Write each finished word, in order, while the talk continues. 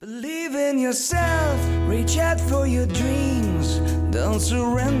Believe in yourself, reach out for your dreams. Don't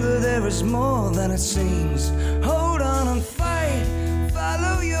surrender, there is more than it seems. Hold on and fight,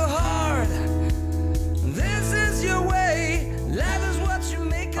 follow your heart. This is your way, life is what you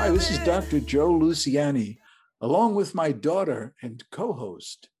make of it. Hi, this is Dr. Joe Luciani, along with my daughter and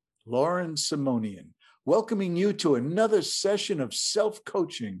co-host, Lauren Simonian, welcoming you to another session of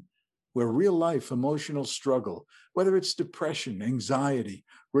self-coaching where real-life emotional struggle, whether it's depression, anxiety,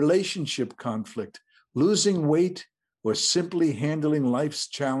 relationship conflict, losing weight, or simply handling life's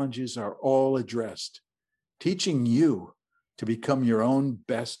challenges are all addressed, teaching you to become your own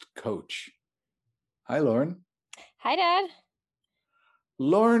best coach. Hi, Lauren. Hi, Dad.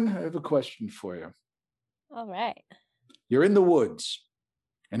 Lauren, I have a question for you. All right. You're in the woods,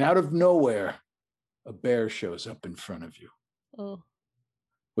 and out of nowhere, a bear shows up in front of you. Oh.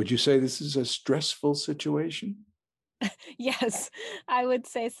 Would you say this is a stressful situation? Yes, I would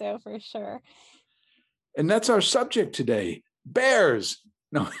say so for sure. And that's our subject today, bears.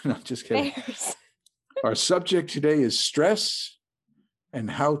 No, just kidding. Bears. Our subject today is stress and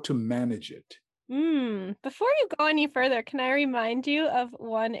how to manage it. Before you go any further, can I remind you of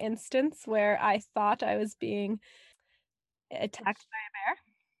one instance where I thought I was being attacked by a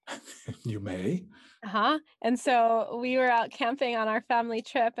bear? You may. And so we were out camping on our family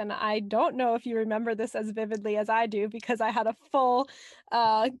trip, and I don't know if you remember this as vividly as I do because I had a full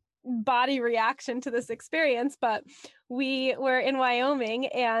body reaction to this experience, but we were in Wyoming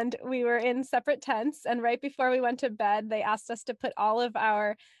and we were in separate tents, and right before we went to bed, they asked us to put all of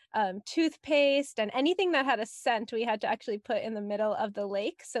our toothpaste and anything that had a scent, we had to actually put in the middle of the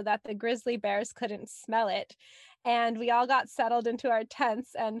lake so that the grizzly bears couldn't smell it. And we all got settled into our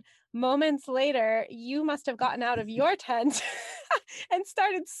tents, and moments later, you must have gotten out of your tent and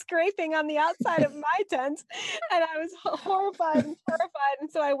started scraping on the outside of my tent. And I was horrified and terrified. And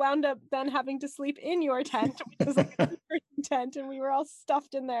so I wound up then having to sleep in your tent, which was like a two-person tent, and we were all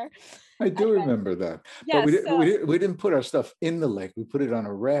stuffed in there. I do remember that. Yes, but we didn't put our stuff in the lake. We put it on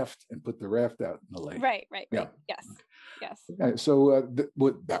a raft and put the raft out in the lake. Right. Yeah. Yes. Okay. So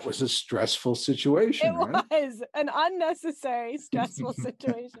that was a stressful situation, right? It was an unnecessary stressful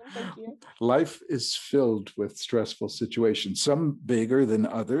situation. Thank you. Life is filled with stressful situations, some bigger than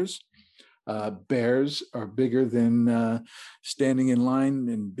others. Bears are bigger than standing in line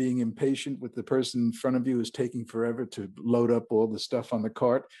and being impatient with the person in front of you who's taking forever to load up all the stuff on the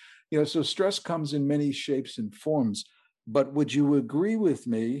cart. So stress comes in many shapes and forms. But would you agree with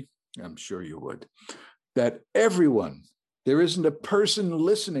me, I'm sure you would, that there isn't a person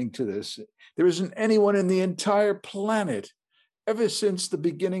listening to this, there isn't anyone in the entire planet ever since the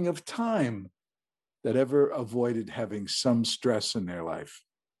beginning of time that ever avoided having some stress in their life?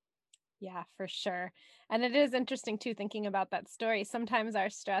 Yeah, for sure. And it is interesting too, thinking about that story. Sometimes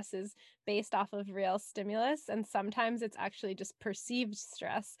our stress is based off of real stimulus, and sometimes it's actually just perceived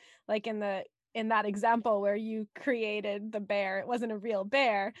stress. Like in that example where you created the bear, it wasn't a real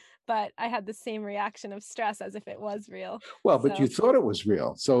bear, but I had the same reaction of stress as if it was real. Well, but you thought it was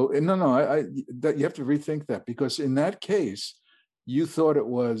real. So no, you have to rethink that, because in that case, you thought it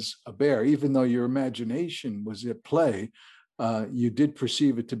was a bear, even though your imagination was at play. You did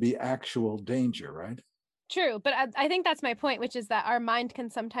perceive it to be actual danger, right? True. But I think that's my point, which is that our mind can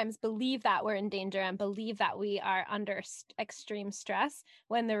sometimes believe that we're in danger and believe that we are under extreme stress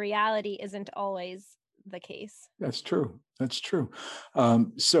when the reality isn't always the case. That's true.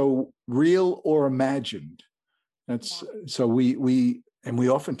 So real or imagined. So we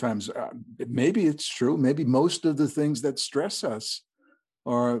oftentimes, maybe it's true, maybe most of the things that stress us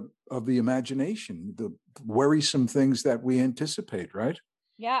are of the imagination, the worrisome things that we anticipate, right?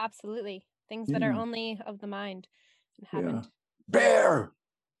 Yeah, absolutely. Things that are only of the mind and haven't. Bear!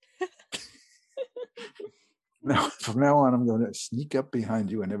 Now, from now on, I'm going to sneak up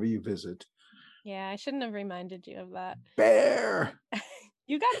behind you whenever you visit. Yeah, I shouldn't have reminded you of that. Bear!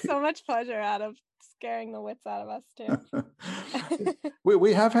 You got so much pleasure out of scaring the wits out of us too.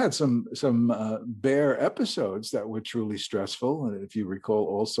 We have had some bear episodes that were truly stressful. If you recall,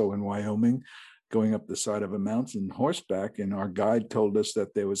 also in Wyoming, going up the side of a mountain horseback, and our guide told us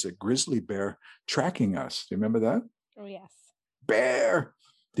that there was a grizzly bear tracking us. Do you remember that? Oh, yes. Bear!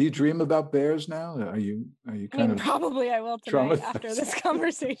 Do you dream about bears now? Are you kind of probably I will tonight after this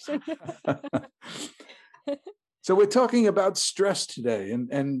conversation. So we're talking about stress today,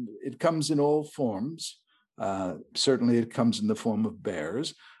 and it comes in all forms. Certainly it comes in the form of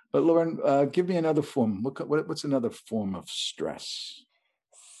bears. But Lauren, give me another form. What's another form of stress?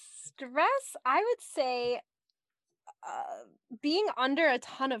 Stress, I would say being under a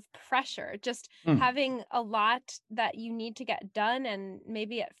ton of pressure, just Hmm. having a lot that you need to get done, and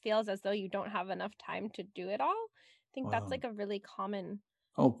maybe it feels as though you don't have enough time to do it all. I think that's Wow. like a really common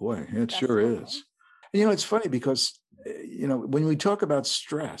Oh boy, it stress sure level. is. And, Yeah. it's funny because, when we talk about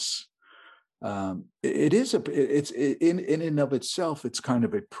stress, it is in and of itself, it's kind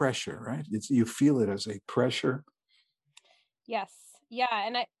of a pressure, right? You feel it as a pressure. Yes. Yeah.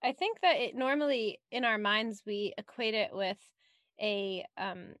 And I think that it normally in our minds we equate it with a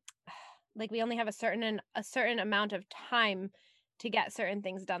like we only have a certain amount of time to get certain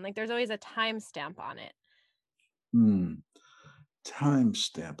things done. Like there's always a time stamp on it. Hmm.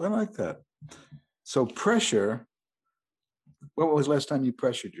 Timestamp. I like that. So pressure. When was the last time you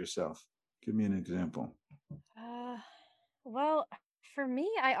pressured yourself? Give me an example. Uh well, for me,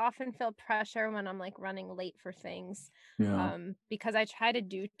 I often feel pressure when I'm like running late for things. Yeah. Because I try to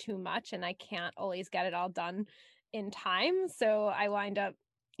do too much and I can't always get it all done in time. So I wind up,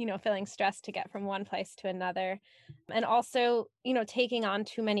 feeling stressed to get from one place to another. And also, taking on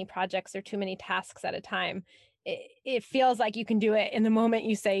too many projects or too many tasks at a time. It feels like you can do it in the moment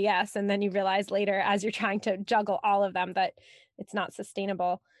you say yes. And then you realize later, as you're trying to juggle all of them, that it's not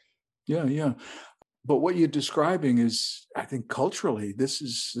sustainable. Yeah. Yeah. But what you're describing is, I think, culturally, this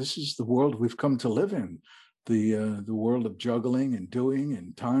is the world we've come to live in. The world of juggling and doing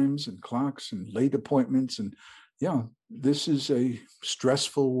and times and clocks and late appointments, and yeah, this is a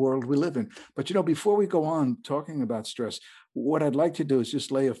stressful world we live in. But before we go on talking about stress, what I'd like to do is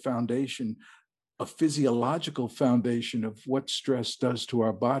just lay a foundation, a physiological foundation of what stress does to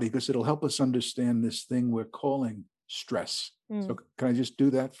our body, because it'll help us understand this thing we're calling stress. Mm. So can I just do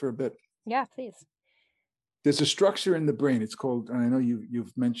that for a bit? Yeah, please. There's a structure in the brain. It's called, and I know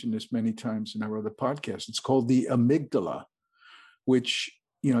you've mentioned this many times in our other podcasts. It's called the amygdala, which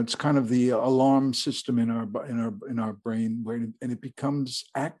it's kind of the alarm system in our brain, and it becomes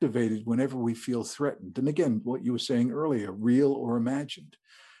activated whenever we feel threatened. And again, what you were saying earlier, real or imagined.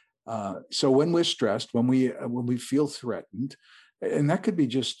 So when we're stressed, when we feel threatened, and that could be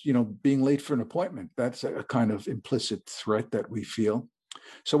just being late for an appointment. That's a kind of implicit threat that we feel.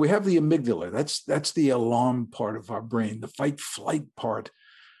 So we have the amygdala. That's the alarm part of our brain, the fight flight part.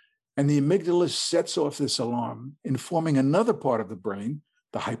 And the amygdala sets off this alarm, informing another part of the brain,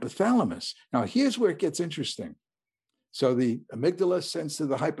 the hypothalamus. Now, here's where it gets interesting. So the amygdala sends to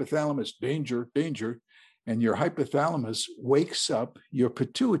the hypothalamus, danger, danger, and your hypothalamus wakes up your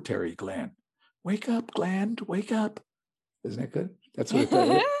pituitary gland. Wake up, gland, wake up. Isn't that good? That's what it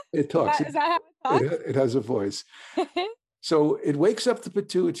does. It talks. Is that how it talks? It has a voice. So it wakes up the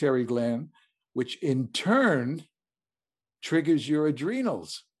pituitary gland, which in turn triggers your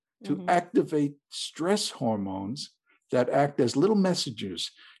adrenals to activate stress hormones that act as little messengers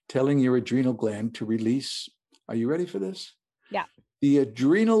telling your adrenal gland to release. Are you ready for this? Yeah. The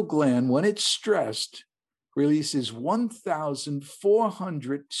adrenal gland, when it's stressed, releases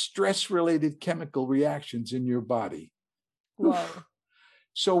 1,400 stress-related chemical reactions in your body. Whoa.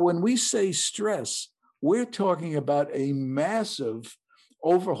 So when we say stress, we're talking about a massive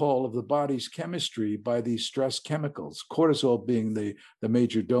overhaul of the body's chemistry by these stress chemicals, cortisol being the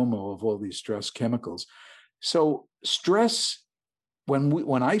major domo of all these stress chemicals. So stress,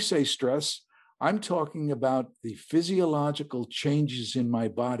 when I say stress, I'm talking about the physiological changes in my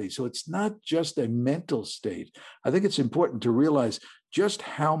body. So it's not just a mental state. I think it's important to realize just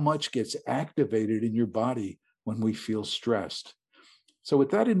how much gets activated in your body when we feel stressed. So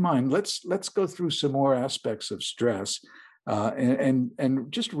with that in mind, let's go through some more aspects of stress, and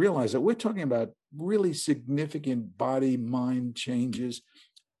just realize that we're talking about really significant body-mind changes,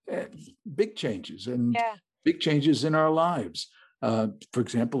 big changes, and Yeah. big changes in our lives. For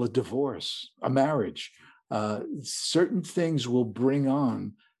example, a divorce, a marriage. Certain things will bring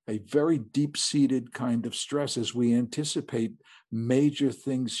on a very deep-seated kind of stress as we anticipate major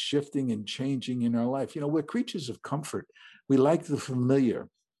things shifting and changing in our life. We're creatures of comfort. We like the familiar.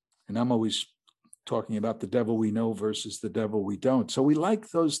 And I'm always talking about the devil we know versus the devil we don't. So we like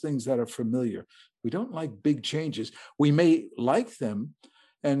those things that are familiar. We don't like big changes. We may like them.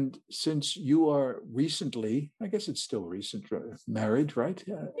 And since you are recently, I guess it's still recent, married, right?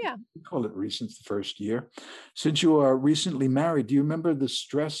 Yeah. We call it recent, the first year. Since you are recently married, do you remember the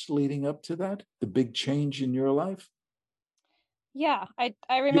stress leading up to that? The big change in your life? Yeah, I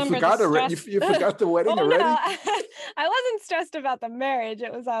You remember the forgot already. stress. You forgot the wedding Oh no, already? I wasn't stressed about the marriage. I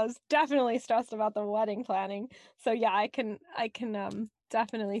was definitely stressed about the wedding planning. So yeah, I can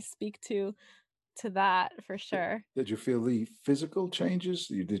definitely speak to that for sure. Did you feel the physical changes?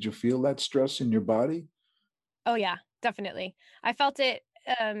 Did you feel that stress in your body? Oh yeah, definitely. I felt it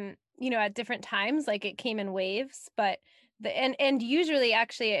at different times, like it came in waves, but and usually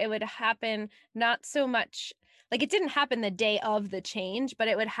actually it would happen not so much, like it didn't happen the day of the change, but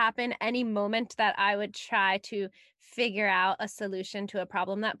it would happen any moment that I would try to figure out a solution to a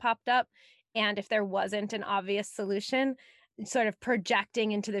problem that popped up. And if there wasn't an obvious solution, sort of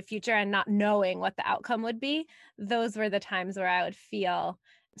projecting into the future and not knowing what the outcome would be, those were the times where I would feel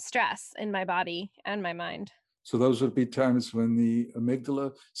stress in my body and my mind. So those would be times when the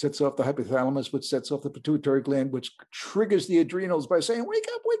amygdala sets off the hypothalamus, which sets off the pituitary gland, which triggers the adrenals by saying, wake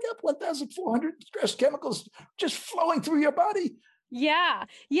up, 1,400 stress chemicals just flowing through your body. Yeah.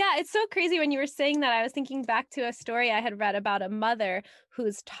 Yeah. It's so crazy. When you were saying that, I was thinking back to a story I had read about a mother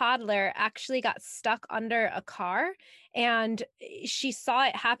whose toddler actually got stuck under a car, and she saw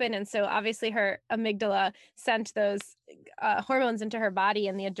it happen. And so obviously her amygdala sent those hormones into her body,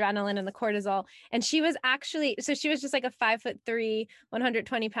 and the adrenaline and the cortisol. And she was just like a 5'3",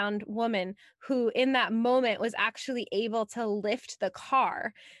 120-pound woman who in that moment was actually able to lift the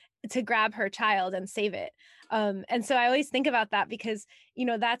car to grab her child and save it. And so I always think about that because,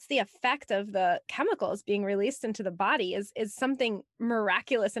 that's the effect of the chemicals being released into the body is something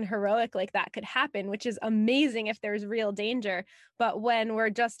miraculous and heroic like that could happen, which is amazing if there's real danger. But when we're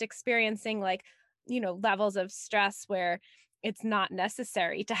just experiencing levels of stress where it's not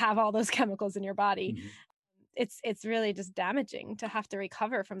necessary to have all those chemicals in your body, it's really just damaging to have to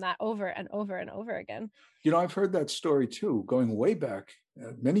recover from that over and over and over again. I've heard that story too, going way back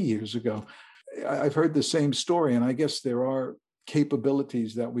many years ago. I've heard the same story, and I guess there are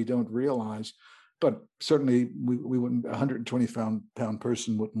capabilities that we don't realize, but certainly we wouldn't, 120-pound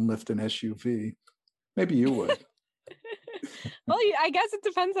person wouldn't lift an SUV. Maybe you would. Well, I guess it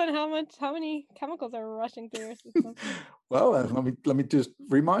depends on how many chemicals are rushing through your system. Well, let me just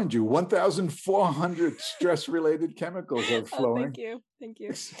remind you, 1,400 stress-related chemicals are flowing. Thank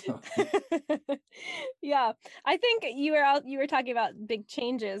you. Yeah, I think you were talking about big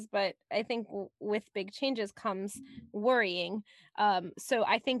changes, but I think with big changes comes worrying. So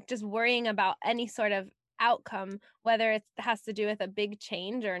I think just worrying about any sort of outcome, whether it has to do with a big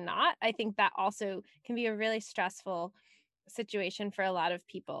change or not, I think that also can be a really stressful situation for a lot of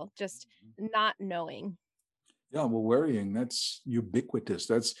people, just not knowing. Yeah, well, worrying, that's ubiquitous.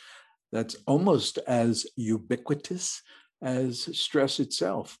 That's almost as ubiquitous as stress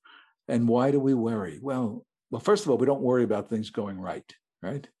itself. And why do we worry? Well, first of all, we don't worry about things going right?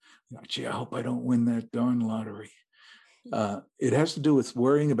 Gee, I hope I don't win that darn lottery. It has to do with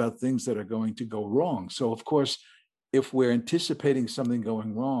worrying about things that are going to go wrong. So, of course, if we're anticipating something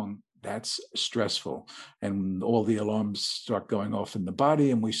going wrong, that's stressful. And all the alarms start going off in the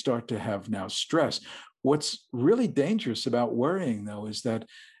body, and we start to have now stress. What's really dangerous about worrying, though, is that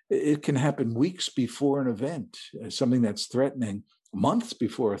it can happen weeks before an event, something that's threatening, months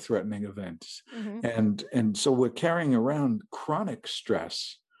before a threatening event. And so we're carrying around chronic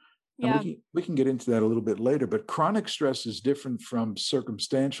stress. Yeah. And we can get into that a little bit later, but chronic stress is different from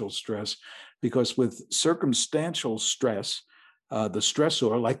circumstantial stress, because with circumstantial stress, the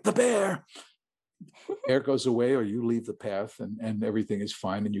stressor, like the bear, air goes away or you leave the path and everything is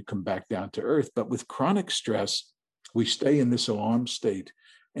fine and you come back down to earth. But with chronic stress, we stay in this alarm state,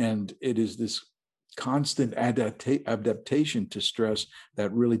 and it is this constant adaptation to stress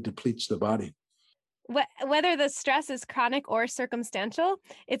that really depletes the body. Whether the stress is chronic or circumstantial,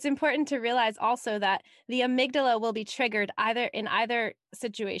 it's important to realize also that the amygdala will be triggered in either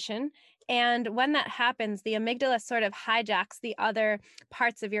situation. And when that happens, the amygdala sort of hijacks the other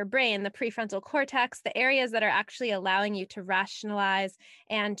parts of your brain, the prefrontal cortex, the areas that are actually allowing you to rationalize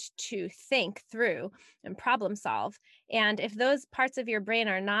and to think through and problem solve. And if those parts of your brain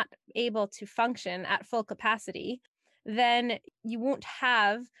are not able to function at full capacity, then you won't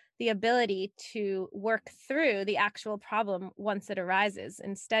have the ability to work through the actual problem once it arises.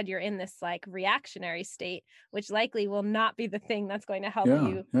 Instead, you're in this reactionary state, which likely will not be the thing that's going to help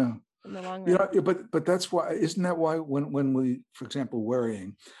you in the long run. But that's why, isn't that why when we, for example,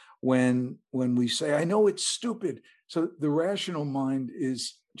 worrying, when we say, I know it's stupid. So the rational mind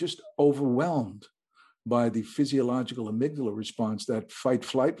is just overwhelmed by the physiological amygdala response, that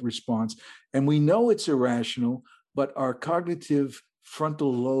fight-flight response. And we know it's irrational, but our cognitive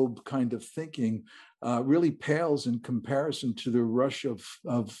frontal lobe kind of thinking really pales in comparison to the rush of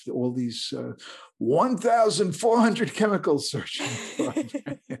all these 1,400 chemicals searching for.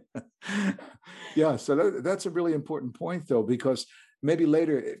 Yeah, so that's a really important point, though, because maybe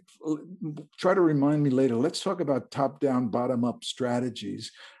later, try to remind me later, let's talk about top-down, bottom-up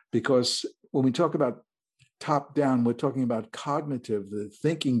strategies, because when we talk about top-down, we're talking about cognitive, the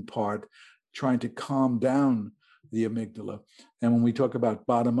thinking part, trying to calm down the amygdala. And when we talk about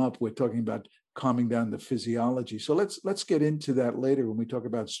bottom up, we're talking about calming down the physiology. So let's get into that later when we talk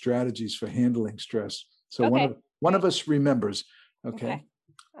about strategies for handling stress. So Okay. one of us remembers. Okay.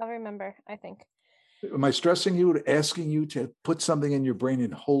 I'll remember, I think. Am I stressing you, asking you to put something in your brain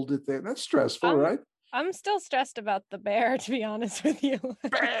and hold it there? That's stressful, right? I'm still stressed about the bear, to be honest with you.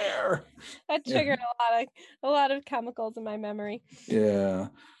 Bear. That triggered a lot of chemicals in my memory. Yeah.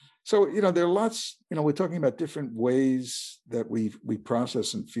 So, there are lots, we're talking about different ways that we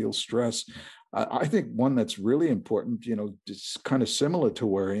process and feel stress. I think one that's really important, it's kind of similar to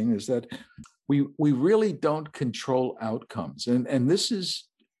worrying, is that we really don't control outcomes. And this is,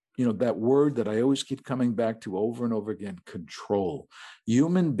 that word that I always keep coming back to over and over again, control.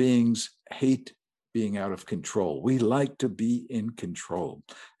 Human beings hate being out of control. We like to be in control,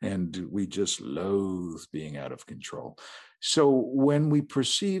 and we just loathe being out of control. So when we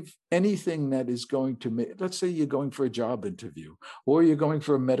perceive anything that is going to make, let's say you're going for a job interview, or you're going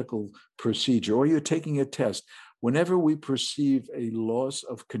for a medical procedure, or you're taking a test, whenever we perceive a loss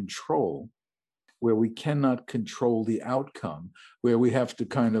of control, where we cannot control the outcome, where we have to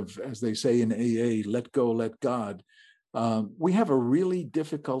kind of, as they say in AA, let go, let God, we have a really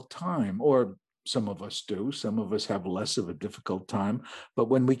difficult time, or some of us do. Some of us have less of a difficult time. But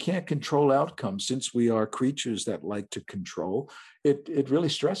when we can't control outcomes, since we are creatures that like to control, it really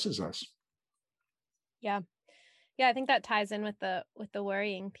stresses us. Yeah. Yeah, I think that ties in with the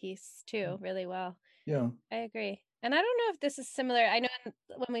worrying piece too, really well. Yeah. I agree. And I don't know if this is similar. I know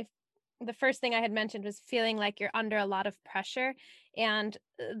when the first thing I had mentioned was feeling like you're under a lot of pressure. And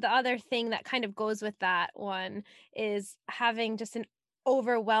the other thing that kind of goes with that one is having just an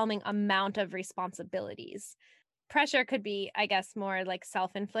overwhelming amount of responsibilities. Pressure could be, I guess, more like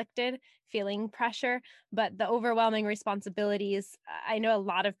self-inflicted, feeling pressure, but the overwhelming responsibilities, I know a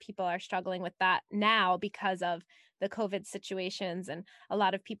lot of people are struggling with that now because of the COVID situations, and a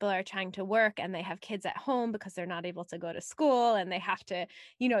lot of people are trying to work and they have kids at home because they're not able to go to school, and they have to,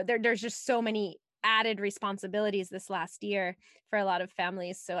 there's just so many added responsibilities this last year for a lot of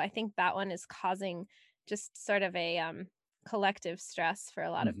families. So I think that one is causing just sort of a collective stress for a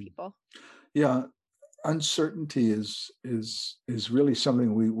lot of people. Yeah. Uncertainty is really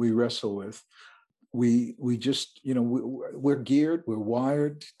something we wrestle with. We just, we're geared, we're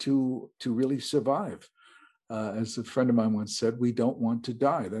wired to really survive. As a friend of mine once said, we don't want to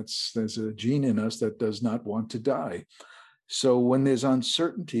die. There's a gene in us that does not want to die. So when there's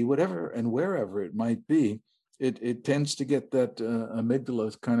uncertainty, whatever and wherever it might be, it tends to get that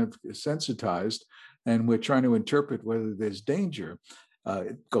amygdala kind of sensitized, and we're trying to interpret whether there's danger.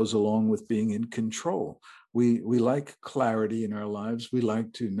 It goes along with being in control. We like clarity in our lives. We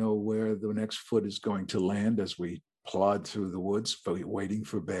like to know where the next foot is going to land as we plod through the woods, waiting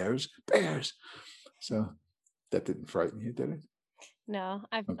for bears. So that didn't frighten you, did it? No,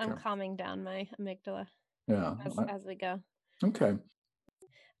 I'm calming down my amygdala. Yeah, as we go. Okay.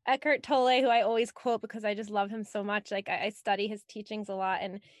 Eckhart Tolle, who I always quote because I just love him so much. Like I study his teachings a lot,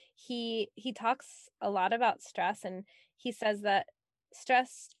 and he talks a lot about stress, and he says that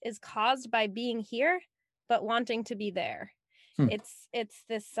stress is caused by being here but wanting to be there. It's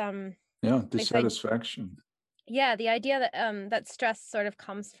this dissatisfaction. The idea that that stress sort of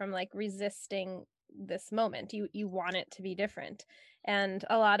comes from like resisting this moment. You want it to be different, and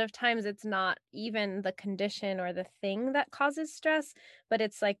a lot of times it's not even the condition or the thing that causes stress, but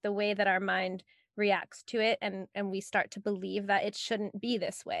it's like the way that our mind reacts to it, and we start to believe that it shouldn't be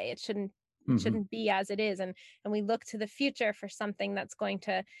this way. It shouldn't be as it is, and we look to the future for something that's going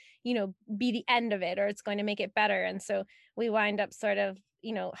to be the end of it, or it's going to make it better. And so we wind up sort of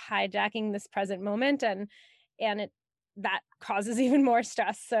hijacking this present moment, and that causes even more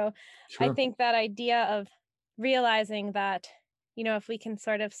stress. So sure. I think that idea of realizing that if we can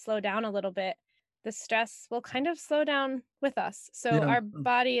sort of slow down a little bit, the stress will kind of slow down with us. So our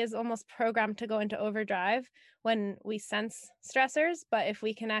body is almost programmed to go into overdrive when we sense stressors. But if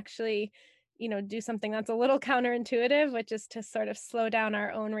we can actually do something that's a little counterintuitive, which is to sort of slow down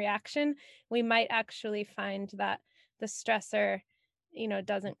our own reaction, we might actually find that the stressor,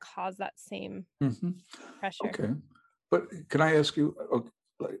 doesn't cause that same pressure. Okay. But can I ask you,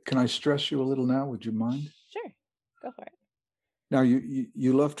 can I stress you a little now? Would you mind? Sure. Go for it. Now,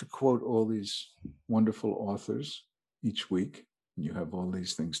 you love to quote all these wonderful authors each week, and you have all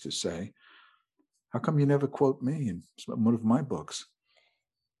these things to say. How come you never quote me in one of my books?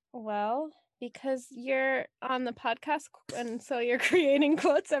 Well, because you're on the podcast, and so you're creating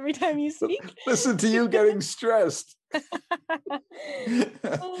quotes every time you speak. Listen to you getting stressed.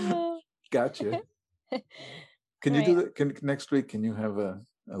 Gotcha. Can you do that? Next week, can you have a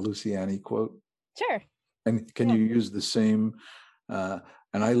Luciani quote? Sure. And can Yeah. you use the same?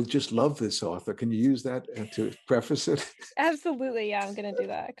 And I just love this author. Can you use that to preface it? Absolutely. Yeah, I'm going to do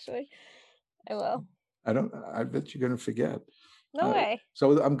that actually. I will. I bet you're going to forget. No way.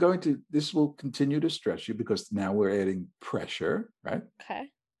 So this will continue to stress you because now we're adding pressure, right? Okay.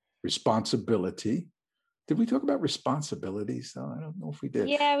 Responsibility. Did we talk about responsibilities? I don't know if we did.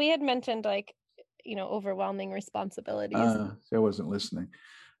 Yeah, we had mentioned like, overwhelming responsibilities. I wasn't listening.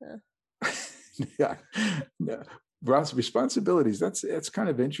 Yeah. Yeah. Yeah. Ross, responsibilities. That's kind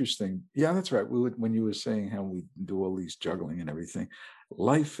of interesting. Yeah, that's right. When you were saying how we do all these juggling and everything,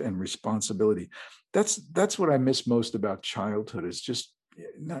 life and responsibility. That's what I miss most about childhood, is just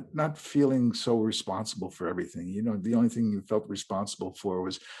not feeling so responsible for everything. The only thing you felt responsible for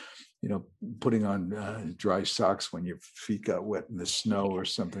was, putting on dry socks when your feet got wet in the snow or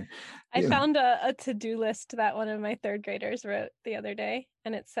something. I found a to-do list that one of my third graders wrote the other day,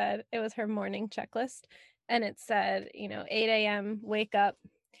 and it was her morning checklist. And it said, 8 a.m., wake up,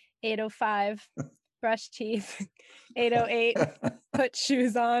 8:05, brush teeth, 8:08, put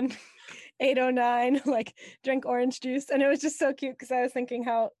shoes on, 8:09, like drink orange juice. And it was just so cute because I was thinking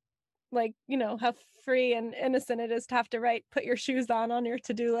how, how free and innocent it is to have to write, put your shoes on your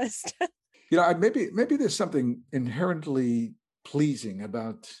to-do list. Maybe there's something inherently pleasing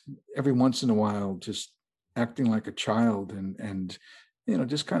about every once in a while just acting like a child and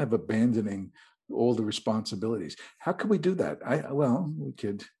just kind of abandoning all the responsibilities. How can we do that?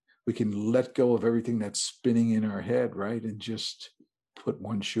 We can let go of everything that's spinning in our head, right? And just put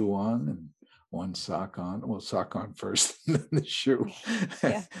one shoe on and one sock on. Well, sock on first, then the shoe.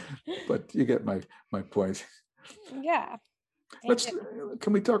 Yeah. But you get my point. Yeah.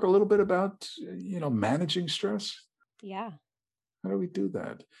 Can we talk a little bit about, managing stress? Yeah. How do we do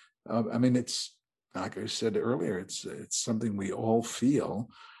that? It's like I said earlier, it's something we all feel.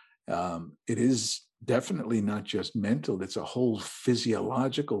 It is definitely not just mental, it's a whole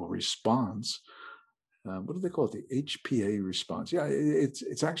physiological response. What do they call it? The HPA response. Yeah,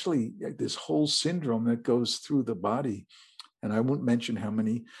 it's actually this whole syndrome that goes through the body. And I won't mention how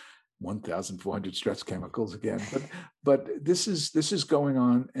many 1,400 stress chemicals again, but this is going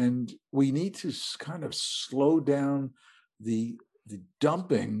on, and we need to kind of slow down the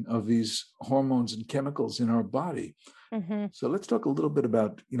dumping of these hormones and chemicals in our body. Mm-hmm. So let's talk a little bit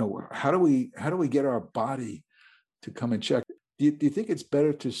about, how do we get our body to come in check? Do you think it's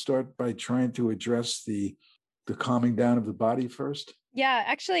better to start by trying to address the calming down of the body first? Yeah,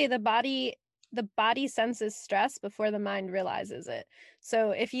 actually the body senses stress before the mind realizes it.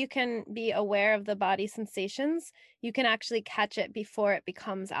 So if you can be aware of the body sensations, you can actually catch it before it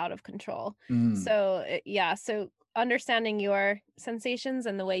becomes out of control. So understanding your sensations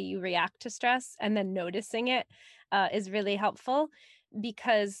and the way you react to stress and then noticing it is really helpful,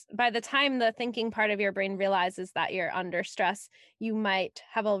 because by the time the thinking part of your brain realizes that you're under stress, it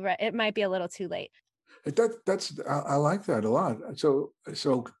might be a little too late. I like that a lot. So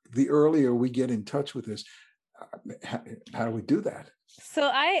the earlier we get in touch with this, how do we do that? So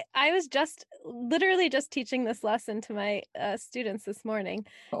I was literally just teaching this lesson to my students this morning.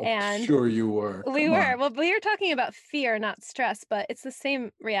 Oh, and sure you were. We were. Well, we were talking about fear, not stress, but it's the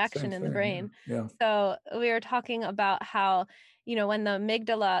same reaction in the brain. Yeah. So we were talking about how, when the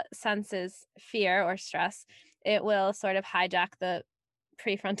amygdala senses fear or stress, it will sort of hijack the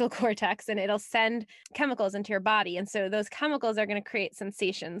prefrontal cortex and it'll send chemicals into your body. And so those chemicals are going to create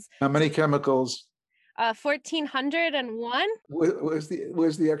sensations. How many chemicals? 1,401. Where's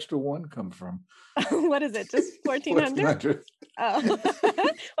the extra one come from? What is it? Just 1,400? Oh,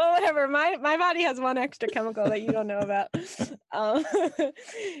 well, whatever. My body has one extra chemical that you don't know about.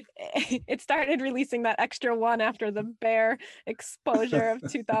 It started releasing that extra one after the bear exposure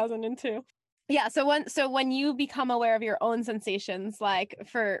of 2002. Yeah. So when you become aware of your own sensations, like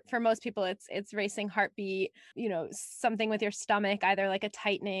for most people, it's racing heartbeat, something with your stomach, either like a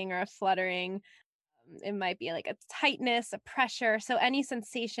tightening or a fluttering. It might be like a tightness, a pressure. So any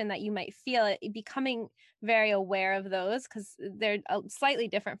sensation that you might feel, becoming very aware of those, because they're slightly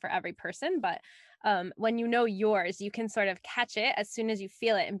different for every person. But when you know yours, you can sort of catch it as soon as you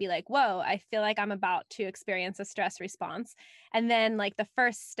feel it and be like, whoa, I feel like I'm about to experience a stress response. And then like the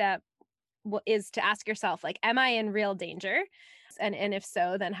first step is to ask yourself, like, am I in real danger? And if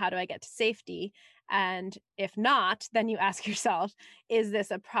so, then how do I get to safety? And if not, then you ask yourself, is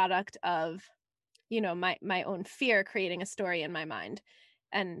this a product of my own fear creating a story in my mind?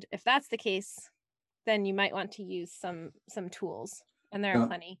 And if that's the case, then you might want to use some tools, and there are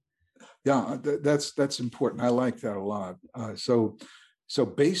plenty. Yeah, that's important. I like that a lot. So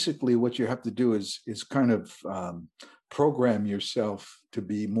basically what you have to do is kind of program yourself to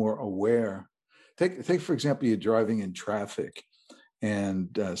be more aware, Take for example, you're driving in traffic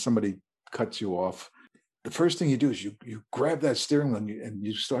and somebody cuts you off. The first thing you do is you grab that steering wheel and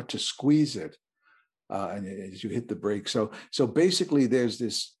you start to squeeze it, and as you hit the brake. So basically, there's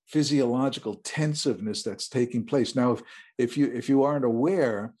this physiological tensiveness that's taking place. Now, if you aren't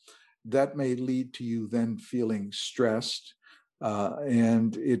aware, that may lead to you then feeling stressed,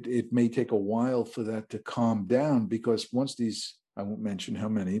 and it may take a while for that to calm down, because once these, I won't mention how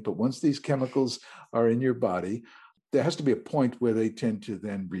many, but once these chemicals are in your body, there has to be a point where they tend to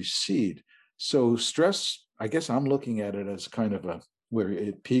then recede. So stress, I guess I'm looking at it as kind of where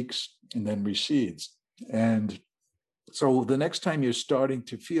it peaks and then recedes. And so the next time you're starting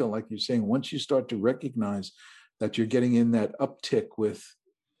to feel, like you're saying, once you start to recognize that you're getting in that uptick with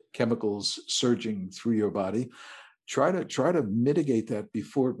chemicals surging through your body, try to mitigate that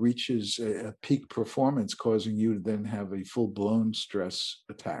before it reaches a peak performance, causing you to then have a full-blown stress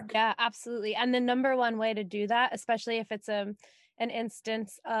attack. Yeah, absolutely. And the number one way to do that, especially if it's an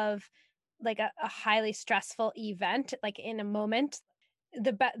instance of like a highly stressful event, like in a moment,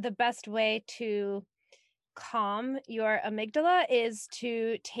 the best way to calm your amygdala is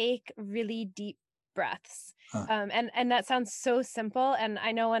to take really deep breaths. And that sounds so simple. And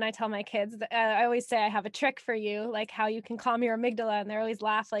I know when I tell my kids, I always say I have a trick for you, like how you can calm your amygdala, and they always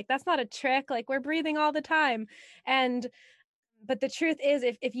laugh like, that's not a trick. Like, we're breathing all the time. But the truth is,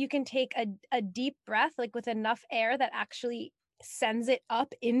 if you can take a deep breath, like with enough air that actually sends it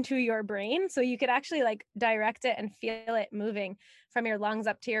up into your brain, so you could actually like direct it and feel it moving from your lungs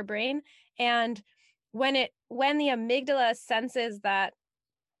up to your brain. And when the amygdala senses that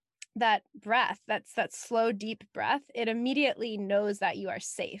breath, that slow, deep breath, it immediately knows that you are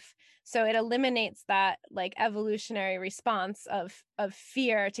safe. So it eliminates that like evolutionary response of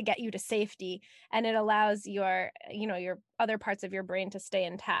fear to get you to safety, and it allows your other parts of your brain to stay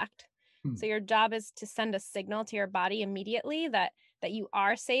intact. So your job is to send a signal to your body immediately that you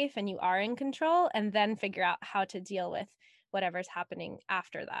are safe and you are in control, and then figure out how to deal with whatever's happening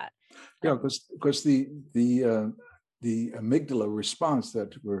after that. Yeah, because the amygdala response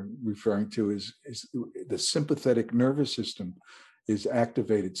that we're referring to is the sympathetic nervous system is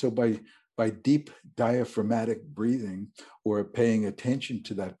activated. So by deep diaphragmatic breathing or paying attention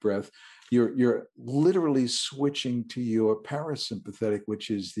to that breath, you're literally switching to your parasympathetic, which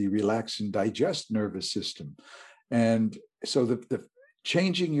is the relax and digest nervous system. And so the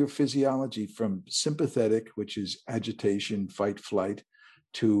changing your physiology from sympathetic, which is agitation, fight, flight,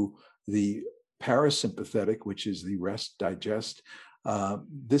 to the parasympathetic, which is the rest, digest.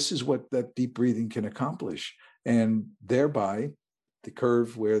 This is what that deep breathing can accomplish. And thereby, the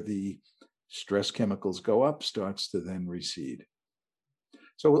curve where the stress chemicals go up starts to then recede.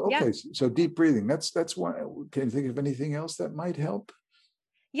 So, okay, yeah. So deep breathing, that's why. Can you think of anything else that might help?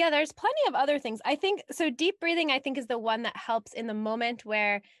 Yeah, there's plenty of other things. I think so. Deep breathing, I think, is the one that helps in the moment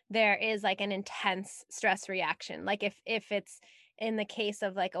where there is like an intense stress reaction. Like if it's in the case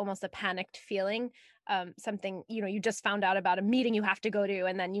of like almost a panicked feeling, something, you just found out about a meeting you have to go to,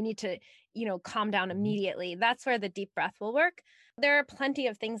 and then you need to, calm down immediately. That's where the deep breath will work. There are plenty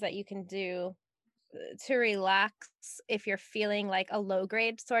of things that you can do to relax if you're feeling like a low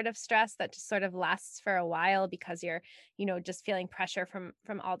grade sort of stress that just sort of lasts for a while because you're just feeling pressure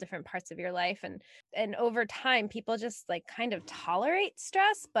from all different parts of your life, and over time people just like kind of tolerate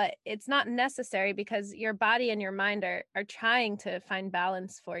stress, but it's not necessary because your body and your mind are trying to find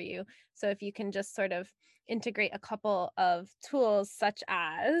balance for you. So if you can just sort of integrate a couple of tools, such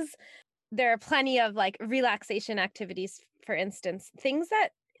as there are plenty of like relaxation activities, for instance, things that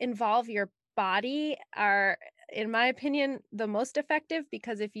involve your body are, in my opinion, the most effective,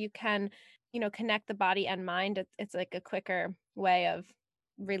 because if you can, connect the body and mind, it's like a quicker way of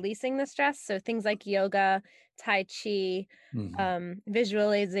releasing the stress. So things like yoga, Tai Chi,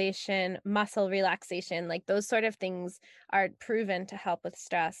 visualization, muscle relaxation, like those sort of things are proven to help with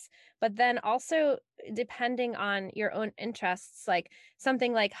stress. But then also, depending on your own interests, like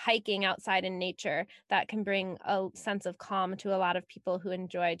something like hiking outside in nature, that can bring a sense of calm to a lot of people who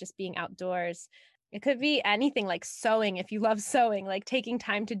enjoy just being outdoors. It could be anything like sewing, if you love sewing, like taking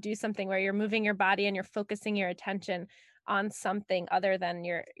time to do something where you're moving your body and you're focusing your attention on something other than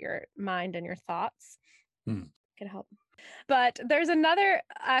your mind and your thoughts. Can help. But there's another,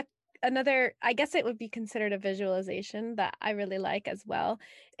 I guess it would be considered a visualization that I really like as well.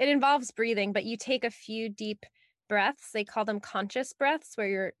 It involves breathing, but you take a few deep breaths. They call them conscious breaths, where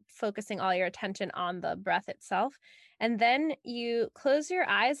you're focusing all your attention on the breath itself. And then you close your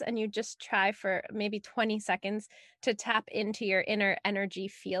eyes and you just try for maybe 20 seconds to tap into your inner energy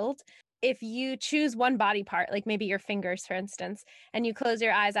field. if you choose one body part, like maybe your fingers, for instance, and you close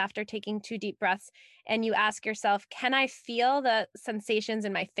your eyes after taking 2 deep breaths and you ask yourself, can I feel the sensations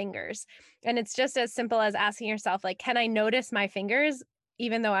in my fingers? And it's just as simple as asking yourself, like, can I notice my fingers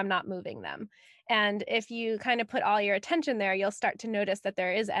even though I'm not moving them? And if you kind of put all your attention there, you'll start to notice that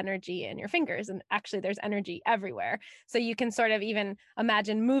there is energy in your fingers. And actually, there's energy everywhere. So you can sort of even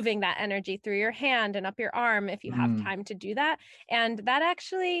imagine moving that energy through your hand and up your arm if you have Mm, time to do that. And that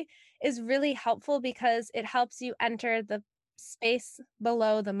actually is really helpful because it helps you enter the space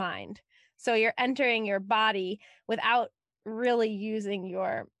below the mind. So you're entering your body without really using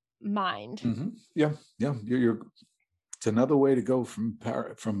your mind. yeah, yeah. It's another way to go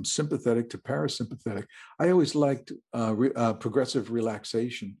from sympathetic to parasympathetic. I always liked progressive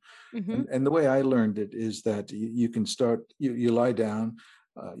relaxation, Hmm. and the way I learned it is that you can start. You lie down.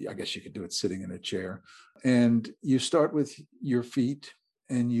 I guess you could do it sitting in a chair, and you start with your feet,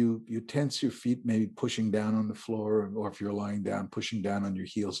 and you tense your feet, maybe pushing down on the floor, or if you're lying down, pushing down on your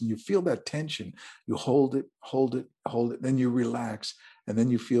heels, and you feel that tension. You hold it, hold it, hold it. Then you relax, and then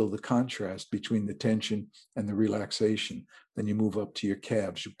you feel the contrast between the tension and the relaxation. Then you move up to your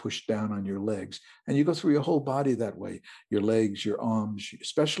calves, you push down on your legs, and you go through your whole body that way, your legs, your arms,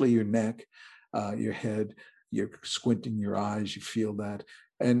 especially your neck, your head. You're squinting your eyes, you feel that.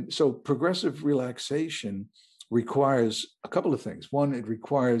 And so progressive relaxation requires a couple of things. One, it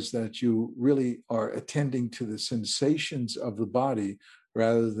requires that you really are attending to the sensations of the body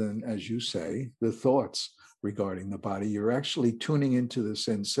rather than, as you say, the thoughts regarding the body. You're actually tuning into the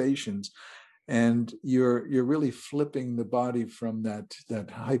sensations, and you're really flipping the body from that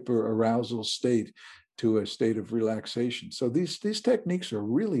hyper arousal state to a state of relaxation. So these techniques are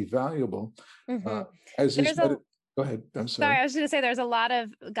really valuable. Hmm. Uh, as is There's a Go ahead. I'm Sorry, sorry. I was going to say there's a lot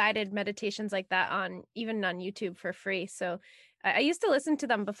of guided meditations like that on even on YouTube for free. So I used to listen to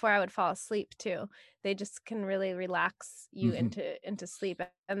them before I would fall asleep too. They just can really relax you Mhm. into sleep,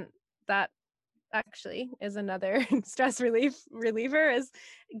 and that actually is another stress reliever is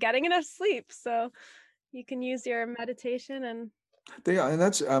getting enough sleep. So you can use your meditation and They are, and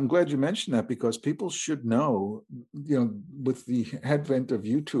that's, I'm glad you mentioned that because people should know, with the advent of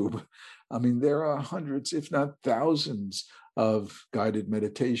YouTube, I mean, there are hundreds, if not thousands, of guided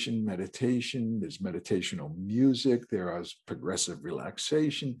meditation. There's meditational music, there is progressive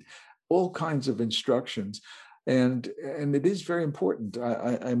relaxation, all kinds of instructions. And it is very important.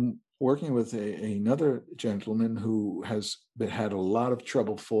 I'm working with another gentleman who has had a lot of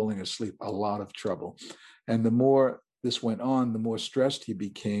trouble falling asleep, a lot of trouble. And the more this went on, the more stressed he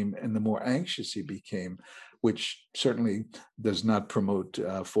became and the more anxious he became, which certainly does not promote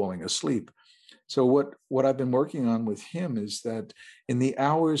falling asleep. So what I've been working on with him is that in the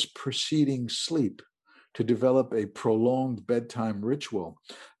hours preceding sleep, to develop a prolonged bedtime ritual,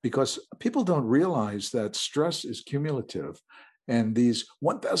 because people don't realize that stress is cumulative. And these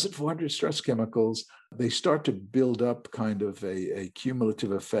 1,400 stress chemicals, they start to build up kind of a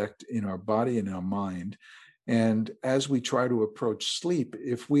cumulative effect in our body and our mind. And as we try to approach sleep,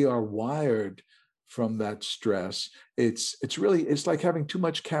 if we are wired from that stress, it's like having too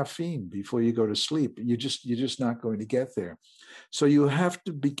much caffeine before you go to sleep. You're just not going to get there. So you have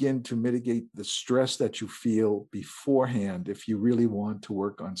to begin to mitigate the stress that you feel beforehand if you really want to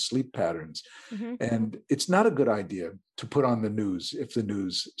work on sleep patterns. Mhm. And it's not a good idea to put on the news if the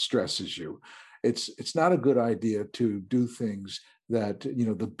news stresses you. It's not a good idea to do things that,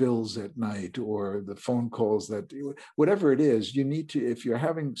 the bills at night or the phone calls, that whatever it is, you need to, if you're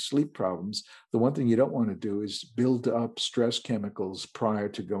having sleep problems, the one thing you don't want to do is build up stress chemicals prior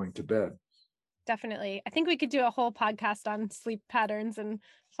to going to bed. Definitely. I think we could do a whole podcast on sleep patterns and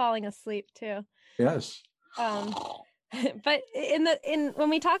falling asleep too. Yes. Um, but in when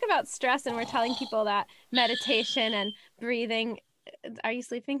we talk about stress and we're telling people that meditation and breathing, are you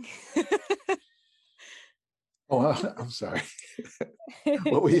sleeping? Oh, I'm sorry.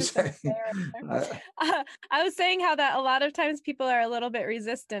 What were you Just saying? I was saying how that a lot of times people are a little bit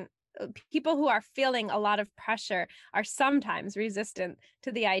resistant. People who are feeling a lot of pressure are sometimes resistant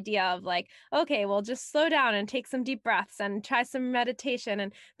to the idea of like, okay, well, just slow down and take some deep breaths and try some meditation.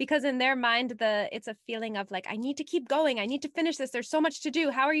 And because in their mind, it's a feeling of like, I need to keep going. I need to finish this. There's so much to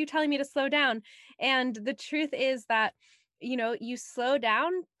do. How are you telling me to slow down? And the truth is that, you slow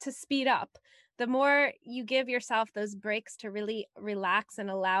down to speed up. The more you give yourself those breaks to really relax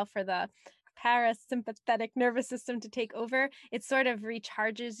and allow for the parasympathetic nervous system to take over, it sort of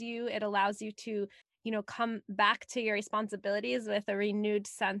recharges you. It allows you to, come back to your responsibilities with a renewed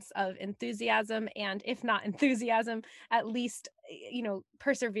sense of enthusiasm. And if not enthusiasm, at least,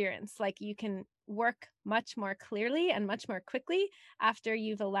 perseverance. Like you can work much more clearly and much more quickly after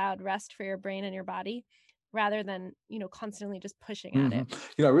you've allowed rest for your brain and your body, rather than, constantly just pushing at it.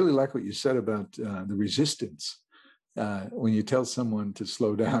 I really like what you said about the resistance. When you tell someone to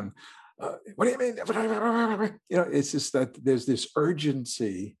slow down, what do you mean? It's just that there's this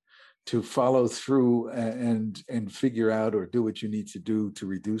urgency to follow through and figure out or do what you need to do to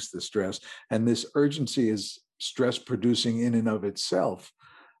reduce the stress. And this urgency is stress producing in and of itself.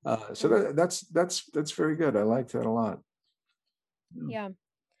 So that's very good. I like that a lot. Yeah.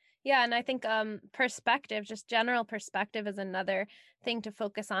 Yeah. And I think perspective, just general perspective, is another thing to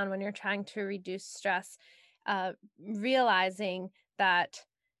focus on when you're trying to reduce stress. Realizing that,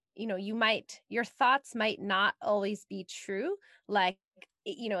 your thoughts might not always be true. Like,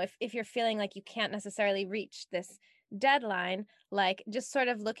 if you're feeling like you can't necessarily reach this deadline, like just sort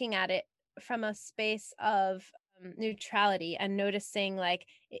of looking at it from a space of neutrality and noticing, like,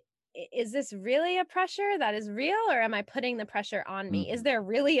 is this really a pressure that is real, or am I putting the pressure on me? Is there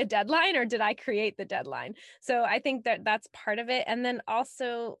really a deadline, or did I create the deadline? So I think that that's part of it. And then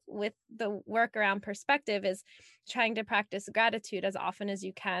also with the work around perspective is trying to practice gratitude as often as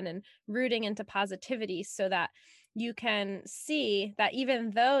you can and rooting into positivity, so that you can see that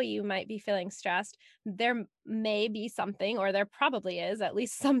even though you might be feeling stressed, there may be something, or there probably is at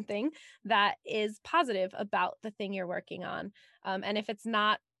least something, that is positive about the thing you're working on. And if it's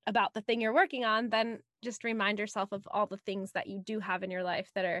not about the thing you're working on, then just remind yourself of all the things that you do have in your life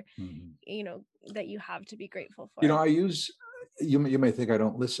that are, that you have to be grateful for. You may think I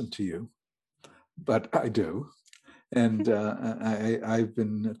don't listen to you, but I do. And I've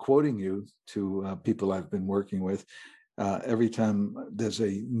been quoting you to people I've been working with. Every time there's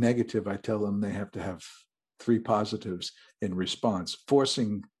a negative, I tell them they have to have 3 positives in response,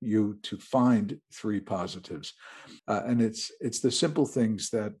 forcing you to find 3 positives. And it's the simple things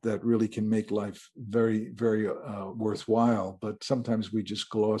that really can make life very, very worthwhile. But sometimes we just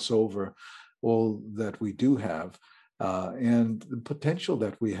gloss over all that we do have. And the potential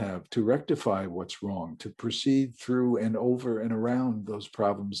that we have to rectify what's wrong, to proceed through and over and around those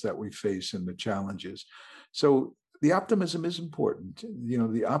problems that we face and the challenges. So the optimism is important.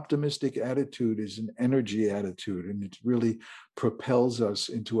 The optimistic attitude is an energy attitude, and it really propels us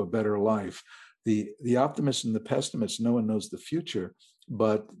into a better life. The optimist and the pessimist, no one knows the future,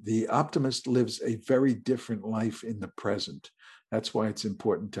 but the optimist lives a very different life in the present. That's why it's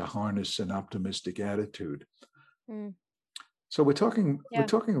important to harness an optimistic attitude. So we're talking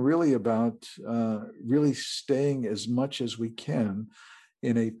really about really staying as much as we can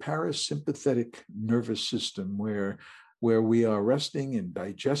in a parasympathetic nervous system where we are resting and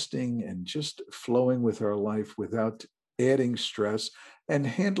digesting and just flowing with our life without adding stress and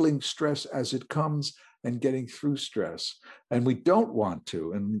handling stress as it comes and getting through stress. And we don't want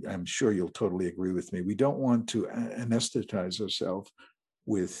to, and I'm sure you'll totally agree with me, we don't want to anesthetize ourselves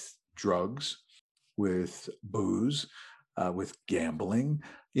with drugs, with booze, with gambling.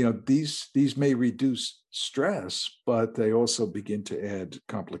 These may reduce stress, but they also begin to add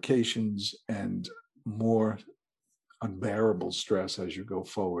complications and more unbearable stress as you go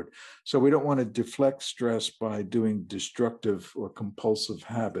forward. So we don't want to deflect stress by doing destructive or compulsive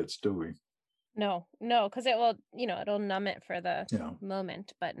habits, do we? No, because it will, it'll numb it for the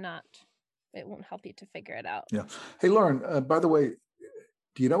moment, but it won't help you to figure it out. Yeah. Hey, Lauren, by the way,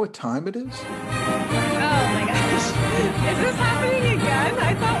 do you know what time it is? Oh my gosh. Is this happening again?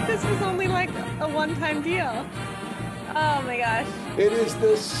 I thought this was only like a one-time deal. Oh my gosh. It is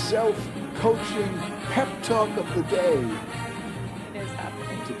the self-coaching pep talk of the day. It is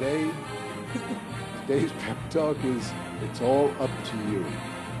happening. Today's pep talk is, it's all up to you.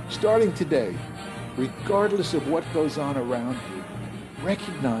 Starting today, regardless of what goes on around you,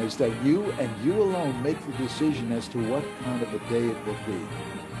 recognize that you and you alone make the decision as to what kind of a day it will be.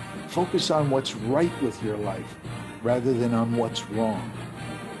 Focus on what's right with your life rather than on what's wrong.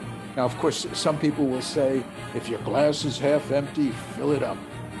 Now, of course, some people will say, if your glass is half empty, fill it up.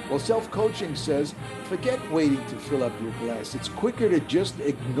 Well, self-coaching says, forget waiting to fill up your glass. It's quicker to just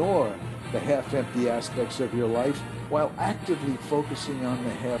ignore the half-empty aspects of your life while actively focusing on the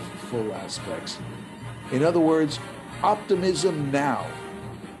half-full aspects. In other words, optimism now.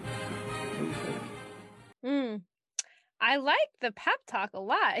 What do you think? I like the pep talk a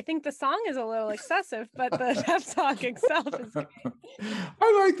lot. I think the song is a little excessive, but the pep talk itself is great.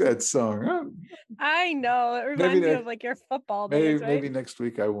 I like that song. I know. It reminds me of like your football days, right? Maybe next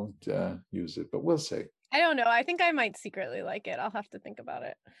week I won't use it, but we'll see. I don't know. I think I might secretly like it. I'll have to think about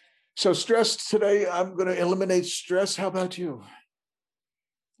it. So stress today, I'm going to eliminate stress. How about you?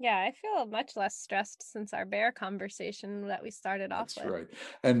 Yeah, I feel much less stressed since our bear conversation that we started off That's with. right.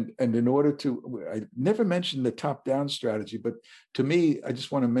 And in order to, I never mentioned the top-down strategy, but to me, I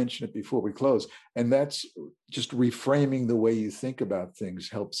just want to mention it before we close. And that's just reframing the way you think about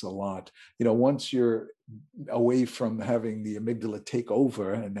things helps a lot. Once you're away from having the amygdala take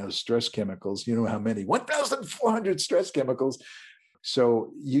over and those stress chemicals, you know how many? 1,400 stress chemicals.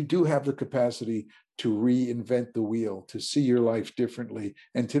 So you do have the capacity to reinvent the wheel, to see your life differently,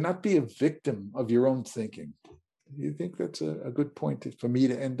 and to not be a victim of your own thinking. You think that's a good point for me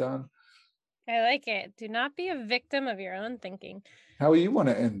to end on? I like it. Do not be a victim of your own thinking. How do you want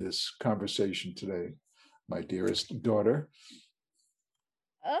to end this conversation today, my dearest daughter?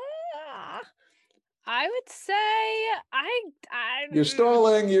 I would say You're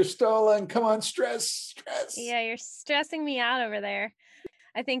stalling. Come on, stress. Yeah, you're stressing me out over there.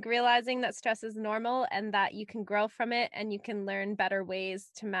 I think realizing that stress is normal and that you can grow from it and you can learn better ways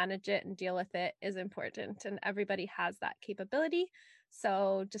to manage it and deal with it is important. And everybody has that capability.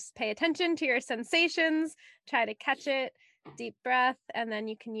 So just pay attention to your sensations, try to catch it, deep breath, and then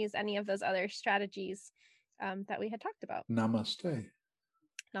you can use any of those other strategies that we had talked about. Namaste.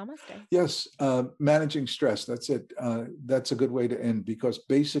 Namaste. Yes, managing stress. That's it. That's a good way to end, because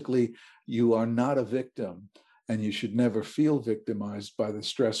basically you are not a victim. And you should never feel victimized by the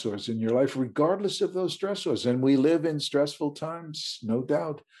stressors in your life, regardless of those stressors. And we live in stressful times, no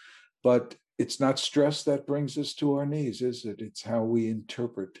doubt. But it's not stress that brings us to our knees, is it? It's how we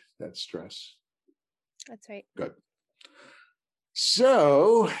interpret that stress. That's right. Good.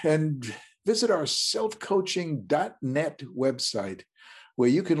 So, and visit our selfcoaching.net website, where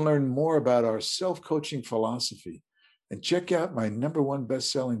you can learn more about our self-coaching philosophy and check out my #1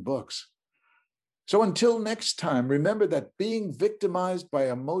 best-selling books. So until next time, remember that being victimized by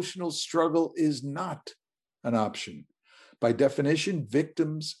emotional struggle is not an option. By definition,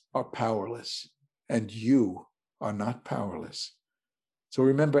 victims are powerless, and you are not powerless. So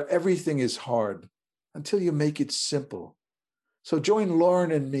remember, everything is hard until you make it simple. So join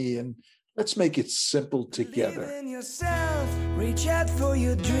Lauren and me, and let's make it simple together. Believe in yourself, reach out for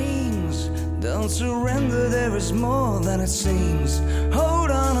your dreams. Don't surrender, there is more than it seems.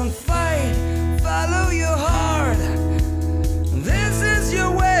 Hold on and fight, follow your heart.